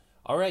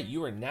All right,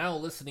 you are now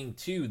listening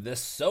to the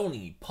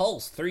Sony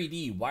Pulse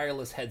 3D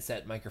wireless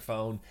headset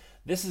microphone.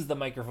 This is the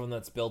microphone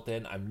that's built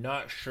in. I'm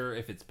not sure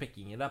if it's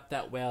picking it up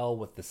that well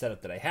with the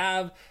setup that I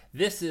have.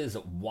 This is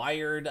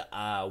wired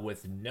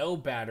with no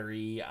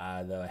battery.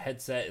 The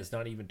headset is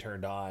not even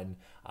turned on,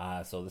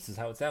 so this is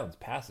how it sounds,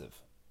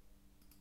 passive.